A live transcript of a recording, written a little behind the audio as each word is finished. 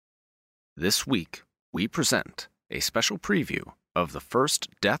This week, we present a special preview of the first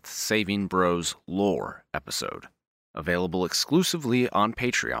Death Saving Bros lore episode, available exclusively on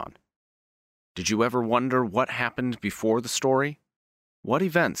Patreon. Did you ever wonder what happened before the story? What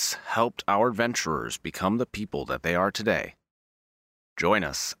events helped our adventurers become the people that they are today? Join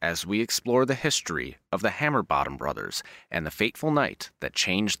us as we explore the history of the Hammerbottom brothers and the fateful night that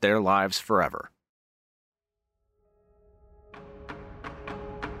changed their lives forever.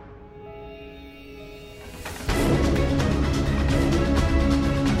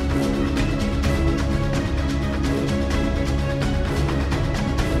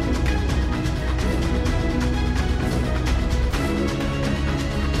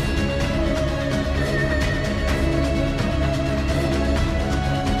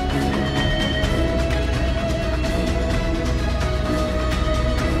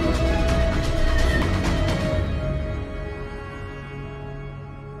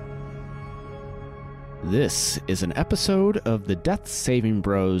 This is an episode of the Death Saving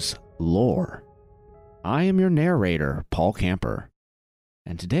Bros lore. I am your narrator, Paul Camper,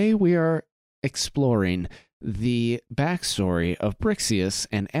 and today we are exploring the backstory of Brixius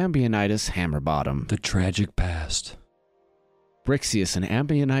and Ambionitis Hammerbottom. The tragic past. Brixius and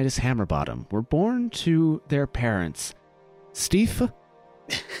Ambionitis Hammerbottom were born to their parents, Steve.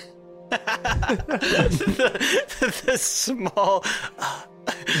 the small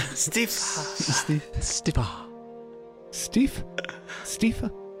Steve.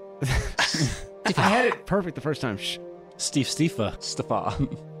 I had it perfect the first time. Stefa.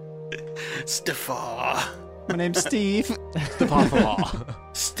 My name's Steve.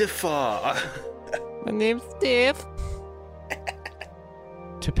 Stefa. My name's Steve.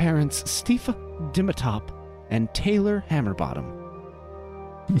 To parents Steve Dimatop and Taylor Hammerbottom.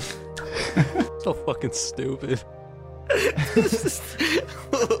 So fucking stupid. This is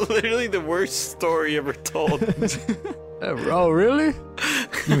literally the worst story ever told. Oh, really?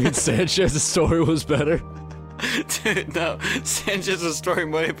 You mean Sanchez's story was better? Dude, no. Sanchez's story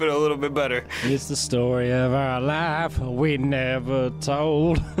might have been a little bit better. It's the story of our life we never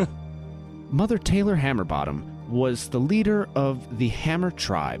told. Mother Taylor Hammerbottom was the leader of the Hammer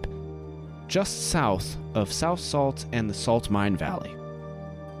tribe, just south of South Salt and the Salt Mine Valley.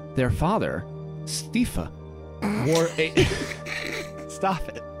 Their father, Stefa, wore a... Stop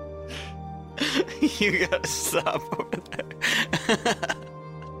it. You gotta stop over there.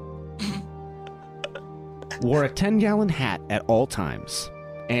 Wore a 10-gallon hat at all times,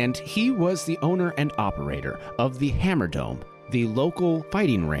 and he was the owner and operator of the Hammer Dome, the local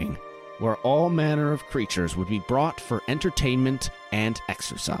fighting ring, where all manner of creatures would be brought for entertainment and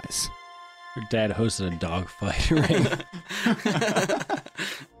exercise. Your dad hosted a dogfight ring.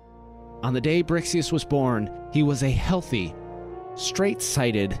 On the day Brixius was born, he was a healthy,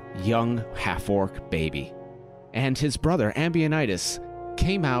 straight-sighted, young half-orc baby. And his brother, Ambionitis,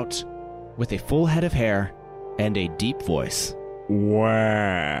 came out with a full head of hair and a deep voice.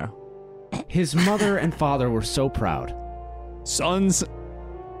 Wow. His mother and father were so proud. Sons,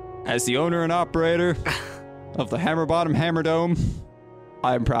 as the owner and operator of the Hammerbottom Hammerdome,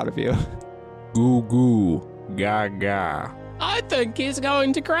 I am proud of you. Goo goo. Gaga. I think he's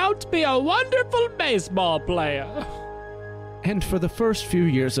going to grow to be a wonderful baseball player. And for the first few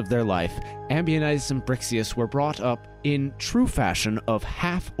years of their life, Ambionitis and Brixius were brought up in true fashion of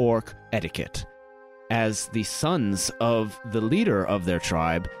half-orc etiquette. As the sons of the leader of their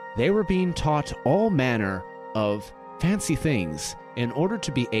tribe, they were being taught all manner of fancy things in order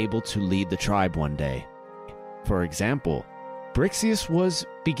to be able to lead the tribe one day. For example, Brixius was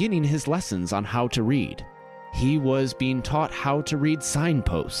beginning his lessons on how to read. He was being taught how to read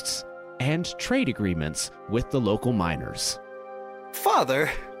signposts and trade agreements with the local miners. Father,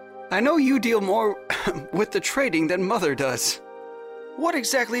 I know you deal more with the trading than Mother does. What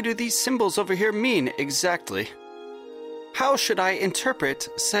exactly do these symbols over here mean exactly? How should I interpret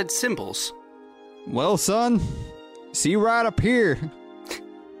said symbols? Well, son, see right up here.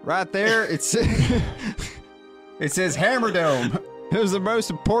 Right there, it says Hammerdome. Those are the most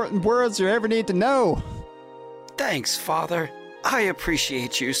important words you ever need to know. Thanks, Father. I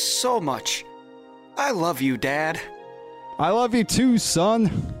appreciate you so much. I love you, Dad. I love you too,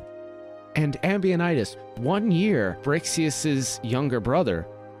 son. And Ambionitis, 1 year Brixius' younger brother,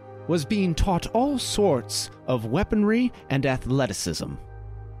 was being taught all sorts of weaponry and athleticism.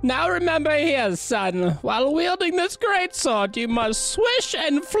 Now remember here, son, while wielding this great sword, you must swish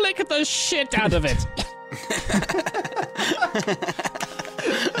and flick the shit out of it.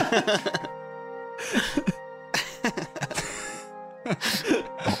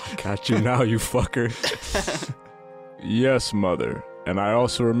 Got you now, you fucker. Yes, Mother. And I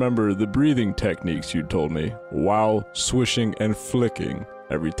also remember the breathing techniques you told me while swishing and flicking.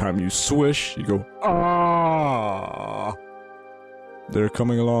 Every time you swish, you go, ah. They're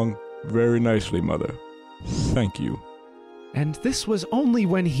coming along very nicely, Mother. Thank you. And this was only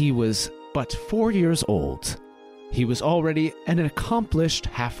when he was but 4 years old. He was already an accomplished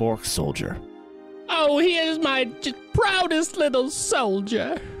half-orc soldier. Oh, he is my proudest little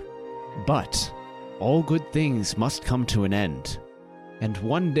soldier. But all good things must come to an end. And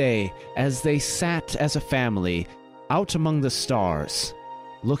one day, as they sat as a family out among the stars,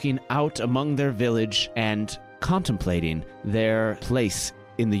 looking out among their village and contemplating their place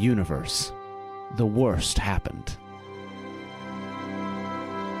in the universe, the worst happened.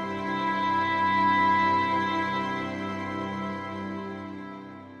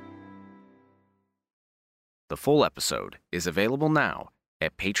 The full episode is available now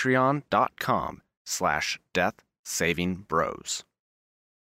at patreon.com/deathsavingbros.